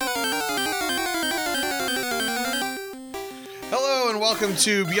welcome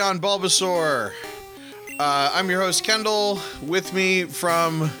to Beyond Bulbasaur. I'm your host, Kendall. With me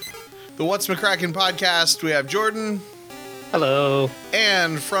from the What's McCracken podcast, we have Jordan. Hello.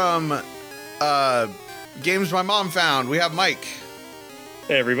 And from Games My Mom Found, we have Mike.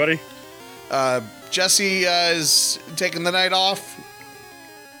 Hey, everybody. Jesse is taking the night off,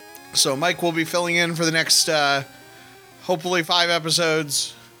 so Mike will be filling in for the next, hopefully 5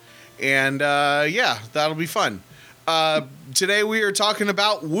 episodes. And, yeah, that'll be fun. Today we are talking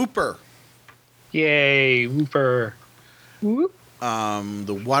about Wooper. Yay, Wooper. Whoop.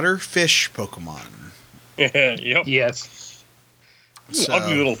 The water fish Pokemon. Yep. Yes. So,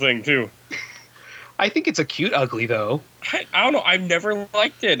 Ugly little thing, too. I think it's a cute ugly, though. I don't know. I've never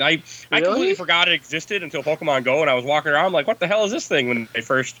liked it. I completely forgot it existed until Pokemon Go, and I was walking around like, what the hell is this thing when they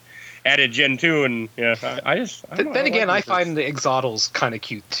first added Gen 2? And, yeah, I don't know, I find the Exoddles kind of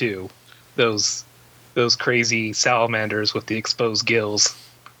cute, too. Those crazy salamanders with the exposed gills.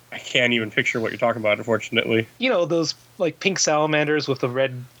 I can't even picture what you're talking about, unfortunately. You know, those, like, pink salamanders with the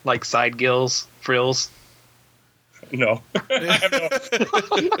red, like, side gills, frills. No. I have no.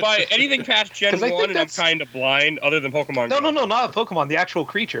 By anything past Gen 1, and I'm kind of blind, other than Pokemon Go. No, not a Pokemon, the actual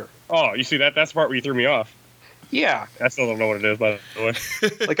creature. Oh, you see, that's the part where you threw me off. Yeah. I still don't know what it is, by the way.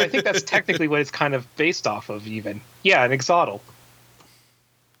 Like, I think that's technically what it's kind of based off of, even. Yeah, an Exoddle.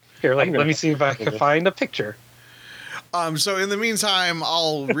 Here, let me see if I can find a picture. So in the meantime,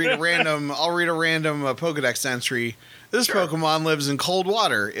 I'll read a random Pokedex entry. This Pokemon lives in cold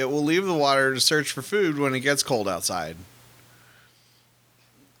water. It will leave the water to search for food when it gets cold outside.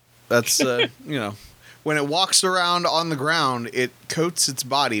 That's when it walks around on the ground, it coats its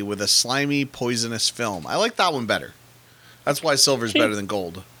body with a slimy, poisonous film. I like that one better. That's why silver's better than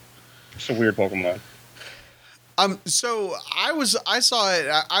gold. It's a weird Pokemon. So I saw it.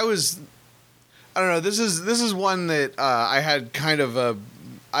 I don't know. This is one that I had kind of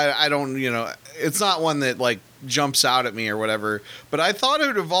I don't, it's not one that like jumps out at me or whatever, but I thought it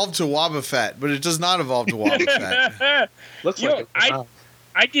would evolve to Wobbuffet, but it does not evolve to Wobbuffet. Looks like it.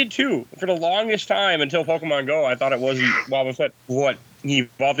 I did too. For the longest time until Pokemon Go, I thought it wasn't Wobbuffet what he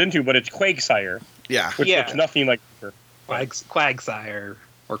evolved into, but it's Quagsire. Yeah. Which looks nothing like her. Quagsire.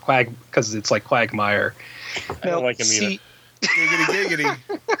 Or Quag, because it's like Quagmire. I don't like him either. Giggity,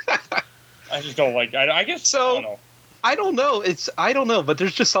 giggity. I just don't like. I guess so. I don't know, but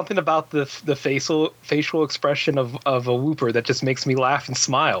there's just something about the facial expression of a Wooper that just makes me laugh and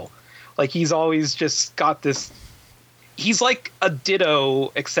smile. Like he's always just got this. He's like a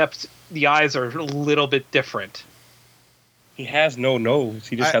Ditto, except the eyes are a little bit different. He has no nose.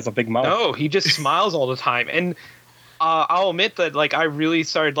 He just has a big mouth. No, he just smiles all the time. And I'll admit that like I really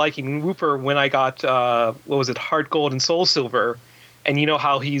started liking Wooper when I got Heart Gold and Soul Silver, and you know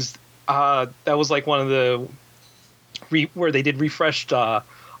how he's that was like one of the where they did refreshed a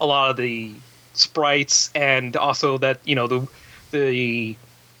lot of the sprites, and also that the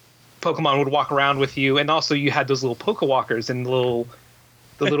Pokemon would walk around with you, and also you had those little Pokewalkers, and the little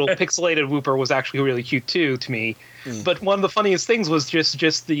pixelated Wooper was actually really cute too to me. But one of the funniest things was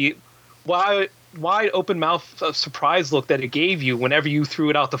just the wide open mouth surprise look that it gave you whenever you threw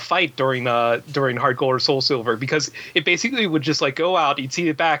it out to fight during Heart Gold or Soul Silver, because it basically would just like go out, you'd see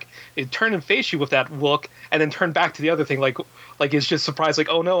it back, it'd turn and face you with that look, and then turn back to the other thing like it's just surprised, like,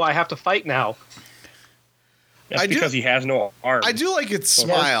 oh no, I have to fight now. That's because he has no arms. I do like its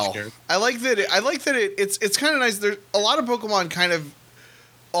smile. I like that it's kind of nice. There's a lot of Pokemon kind of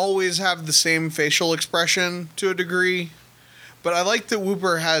always have the same facial expression to a degree. But I like that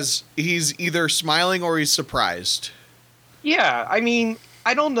Wooper he's either smiling or he's surprised. Yeah, I mean,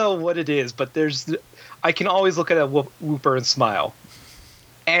 I don't know what it is, but I can always look at a Wooper and smile.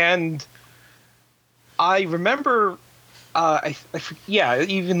 And I remember,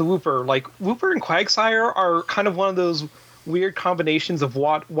 even the Wooper, like Wooper and Quagsire are kind of one of those weird combinations of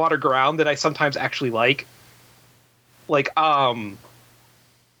water ground that I sometimes actually like. Like,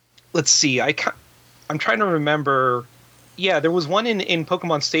 let's see, I'm trying to remember. Yeah, there was one in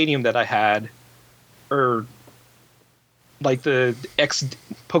Pokemon Stadium that I had, or like the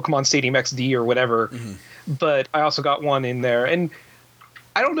Pokemon Stadium XD or whatever. Mm-hmm. But I also got one in there, and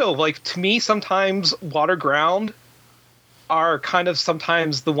I don't know. Like to me, sometimes water ground are kind of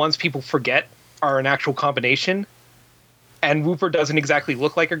sometimes the ones people forget are an actual combination, and Wooper doesn't exactly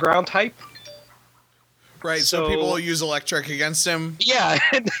look like a ground type. Right. So people will use electric against him. Yeah,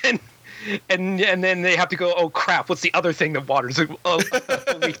 and then they have to go, oh crap, what's the other thing that water's weak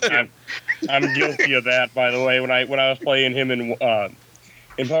to? I'm guilty of that, by the way. When I was playing him in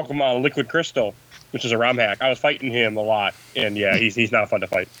Pokemon Liquid Crystal, which is a ROM hack, I was fighting him a lot, and yeah, he's not fun to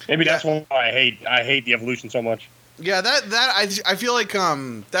fight. Maybe that's why I hate the evolution so much. Yeah, I feel like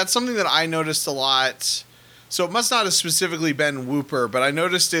that's something that I noticed a lot. So it must not have specifically been Wooper, but I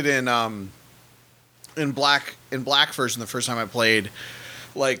noticed it in Black version the first time I played.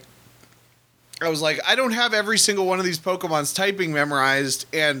 Like, I was like, I don't have every single one of these Pokemon's typing memorized,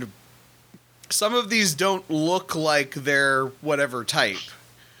 and some of these don't look like they're whatever type.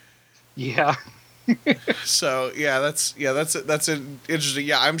 Yeah. So that's an interesting.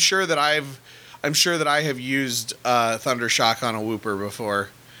 Yeah, I'm sure that I have used Thundershock on a Wooper before.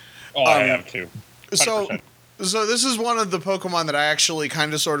 Oh, I have too. 100%. So this is one of the Pokemon that I actually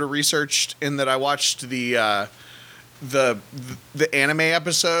kind of sort of researched, in that I watched the anime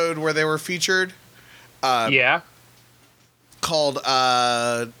episode where they were featured. Yeah. Called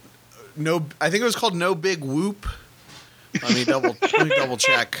I think it was called No Big Whoop. Let me double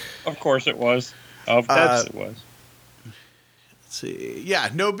check. Of course it was. Of course it was. Let's see. Yeah,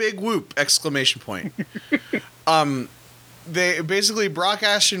 No Big Whoop! ! They basically, Brock,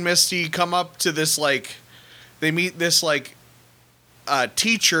 Ash, and Misty come up to this, like, they meet this, like,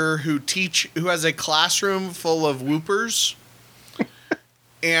 teacher who has a classroom full of Whoopers,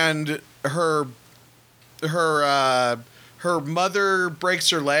 and her mother breaks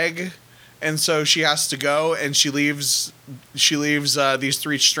her leg, and so she has to go, and she leaves these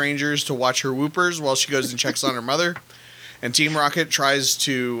three strangers to watch her Whoopers while she goes and checks on her mother. And Team Rocket tries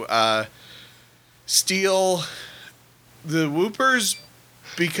to steal the Whoopers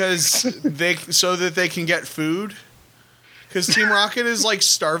so that they can get food. Because Team Rocket is, like,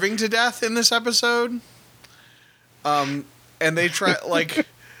 starving to death in this episode. And they try, like,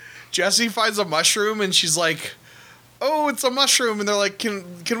 Jessie finds a mushroom, and she's like, oh, it's a mushroom. And they're like,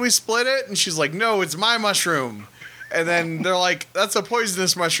 can we split it? And she's like, no, it's my mushroom. And then they're like, that's a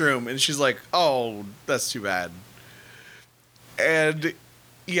poisonous mushroom. And she's like, oh, that's too bad. And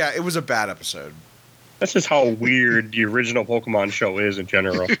yeah, it was a bad episode. That's just how weird the original Pokemon show is in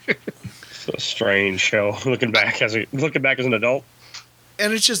general. It's a strange show. Looking back as an adult.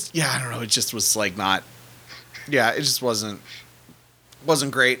 And it's just, yeah, I don't know. It just was like not. Yeah, it just wasn't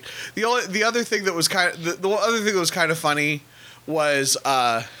great. The other thing that was kind of funny was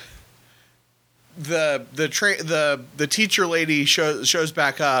the teacher lady shows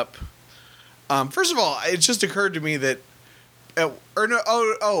back up. First of all, it just occurred to me that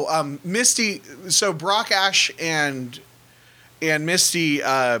Misty. So Brock, Ash, and Misty,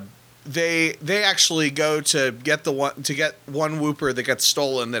 they actually go to get one Wooper that gets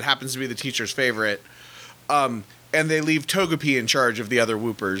stolen that happens to be the teacher's favorite. And they leave Togepi in charge of the other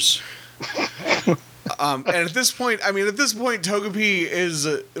Whoopers. And at this point, Togepi is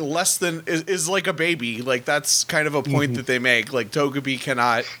is like a baby. Like, that's kind of a point that they make. Like, Togepi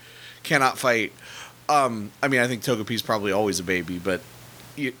cannot fight. I think Togepi's probably always a baby, but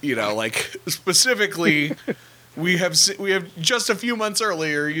you know, like, specifically, we have just a few months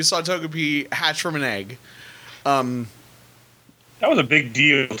earlier, you saw Togepi hatch from an egg. That was a big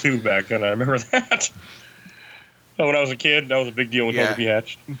deal too back then. I remember that. When I was a kid, that was a big deal when Togepi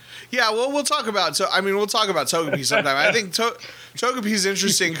hatched. Yeah, well, we'll talk about Togepi sometime. I think Togepi's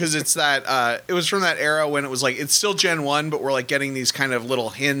interesting because it's that it was from that era when it was like, it's still Gen 1, but we're like getting these kind of little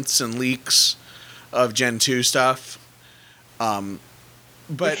hints and leaks of Gen 2 stuff.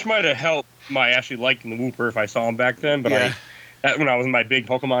 Which might have helped my actually liking the Wooper if I saw him back then, but that when I was in my big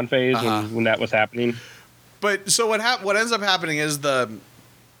Pokemon phase when that was happening. But so what ends up happening is the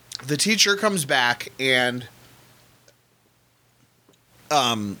teacher comes back, and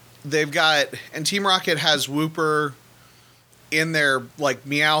Team Rocket has Wooper in their, like,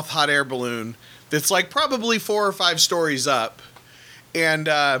 Meowth hot air balloon that's like probably 4 or 5 stories up, and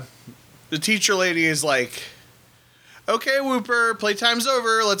the teacher lady is like, okay, Wooper, playtime's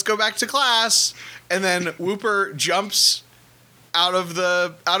over, let's go back to class. And then Wooper jumps out of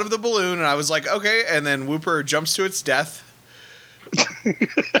the balloon, and I was like, okay. And then Wooper jumps to its death.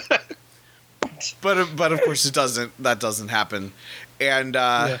 but of course it doesn't. That doesn't happen. And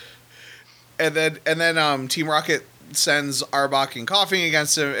and then Team Rocket sends Arbok and Coughing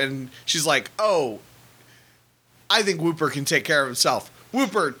against him, and she's like, oh, I think Wooper can take care of himself.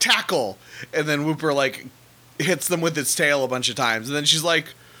 Wooper, tackle. And then Wooper, like, hits them with its tail a bunch of times. And then she's like,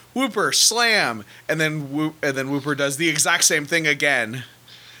 Wooper, slam. And then Wooper does the exact same thing again.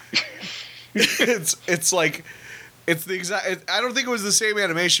 It's like, it's the exact. I don't think it was the same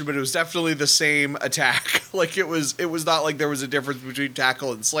animation, but it was definitely the same attack. Like, it was not like there was a difference between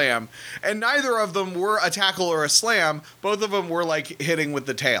tackle and slam. And neither of them were a tackle or a slam. Both of them were, like, hitting with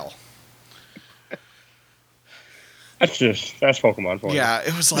the tail. That's Pokemon for you. Yeah,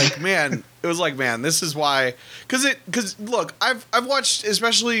 it was like, man, this is why. Because look, I've watched,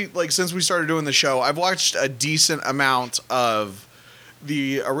 especially like since we started doing the show, I've watched a decent amount of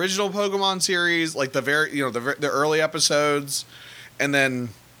the original Pokemon series, like the early episodes, and then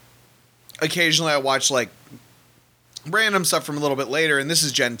occasionally I watch like random stuff from a little bit later. And this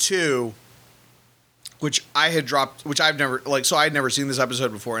is Gen 2, which I had dropped, which I've never so I'd never seen this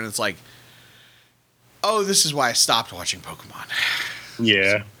episode before, and it's like, oh, this is why I stopped watching Pokemon.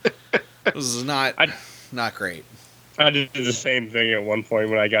 Yeah. This is not great. I did the same thing at one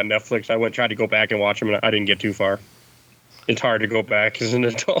point when I got Netflix. I tried to go back and watch them, and I didn't get too far. It's hard to go back as an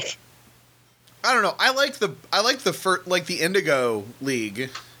adult. I don't know. I like the Indigo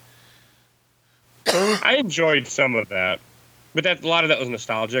League. I enjoyed some of that, but a lot of that was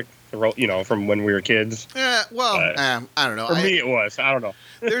nostalgic, from when we were kids. Yeah, well, I don't know. For me, it was. I don't know.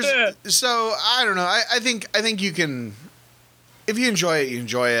 So I don't know. I think you can, if you enjoy it, you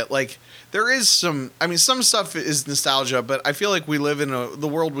enjoy it. Like there is some. I mean, some stuff is nostalgia, but I feel like we live in the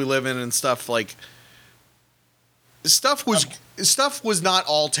world we live in, and stuff like stuff was not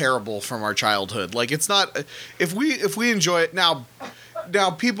all terrible from our childhood. Like it's not if we enjoy it now.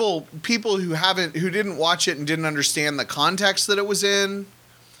 Now people who didn't watch it and didn't understand the context that it was in.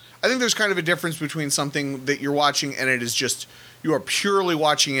 I think there's kind of a difference between something that you're watching and it is just you are purely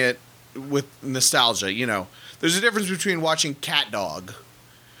watching it with nostalgia. You know, there's a difference between watching Cat Dog,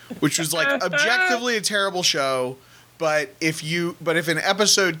 which was like objectively a terrible show, but if an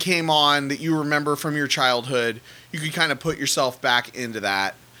episode came on that you remember from your childhood, you could kind of put yourself back into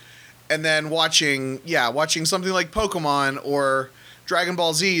that. And then watching something like Pokemon or Dragon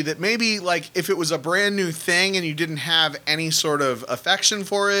Ball Z that maybe like if it was a brand new thing and you didn't have any sort of affection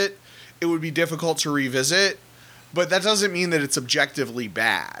for it, it would be difficult to revisit. But that doesn't mean that it's objectively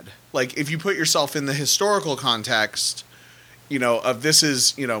bad. Like if you put yourself in the historical context, of this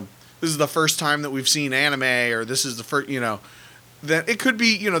is the first time that we've seen anime, or this is the first, then it could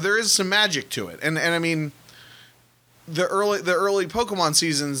be, there is some magic to it. And I mean, the early Pokemon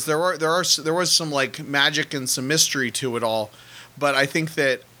seasons, there was some like magic and some mystery to it all. But I think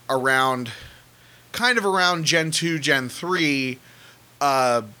that around Gen 2, Gen 3,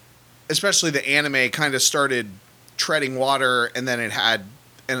 especially the anime kind of started treading water, and then it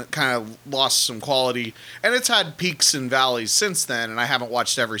kind of lost some quality. And it's had peaks and valleys since then, and I haven't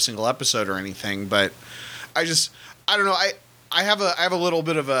watched every single episode or anything, but I don't know. I have a little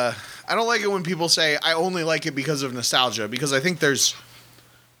bit of a, I don't like it when people say I only like it because of nostalgia, because I think there's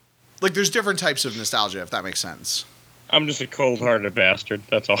different types of nostalgia, if that makes sense. I'm just a cold-hearted bastard.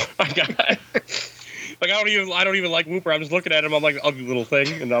 That's all I got. Like I don't even like Wooper. I'm just looking at him. I'm like ugly little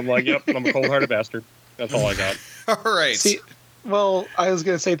thing, and I'm like, yep, I'm a cold-hearted bastard. That's all I got. All right. See, well, I was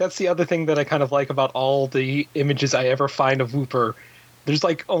gonna say that's the other thing that I kind of like about all the images I ever find of Wooper. There's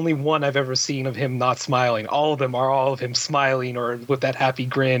like only one I've ever seen of him not smiling. All of them are all of him smiling or with that happy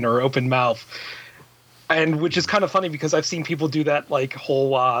grin or open mouth. And which is kind of funny because I've seen people do that like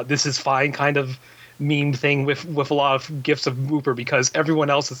whole "this is fine" kind of meme thing with a lot of gifs of Wooper, because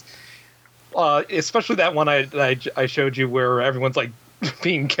everyone else is, especially that one I showed you where everyone's like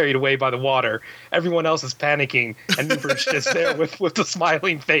being carried away by the water. Everyone else is panicking, and Wooper's just there with the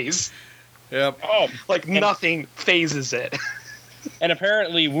smiling face. Yep. Oh, like nothing phases it. And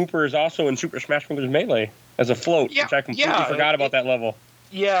apparently Wooper is also in Super Smash Bros. Melee as a float, which I completely forgot about that level.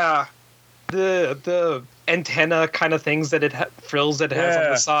 Yeah. The antenna kind of things that frills that it has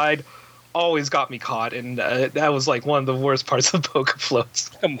on the side always got me caught, and that was like one of the worst parts of Poke Floats.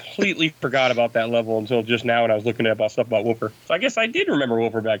 Completely forgot about that level until just now when I was looking at stuff about Wooper. So I guess I did remember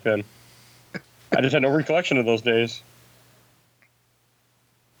Wooper back then. I just had no recollection of those days.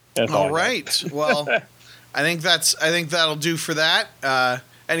 That's all right. Well, I think that'll do for that.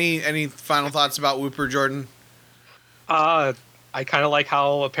 Any final thoughts about Wooper, Jordan? I kind of like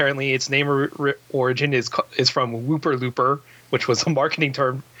how apparently its name origin is from Wooper Looper, which was a marketing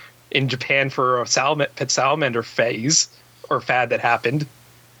term in Japan for a pet salamander phase or fad that happened.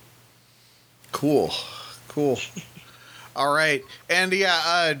 Cool. All right. And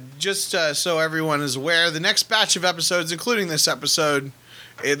just so everyone is aware, the next batch of episodes, including this episode,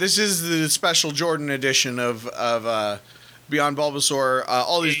 this is the special Jordan edition of Beyond Bulbasaur.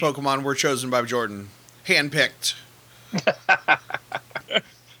 All these Pokemon were chosen by Jordan. Handpicked.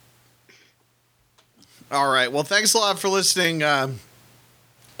 All right. Well, thanks a lot for listening.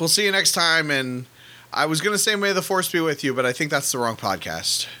 We'll see you next time. And I was going to say May the Force be with you, but I think that's the wrong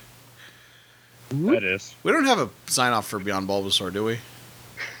podcast. That is. We don't have a sign off for Beyond Bulbasaur, do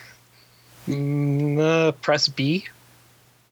we? Press B.